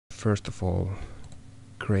first of all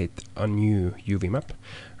create a new UV map.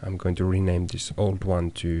 I'm going to rename this old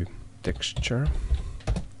one to texture,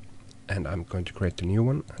 and I'm going to create a new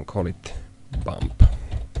one and call it bump.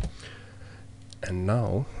 And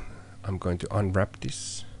now I'm going to unwrap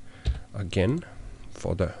this again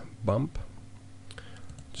for the bump,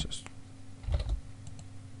 just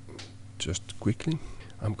quickly.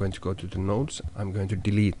 I'm going to go to the nodes. I'm going to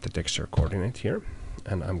delete the texture coordinate here,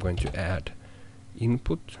 and I'm going to add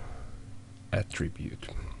input attribute,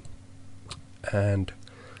 and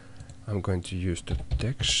I'm going to use the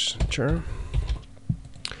texture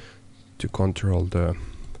to control the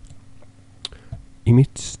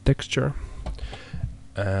image texture,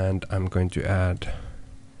 and I'm going to add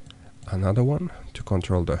another one to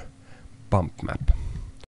control the bump map.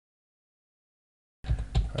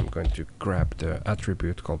 I'm going to grab the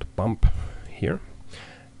attribute called bump here,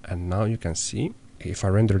 and now you can see if I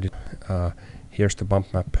rendered it, here's the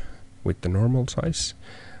bump map with the normal size.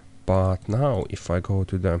 But now if I go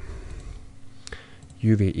to the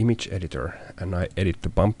UV image editor and I edit the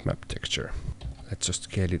bump map texture, let's just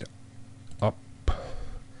scale it up,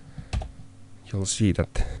 you'll see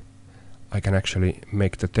that I can actually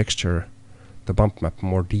make the texture, the bump map,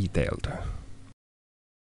 more detailed.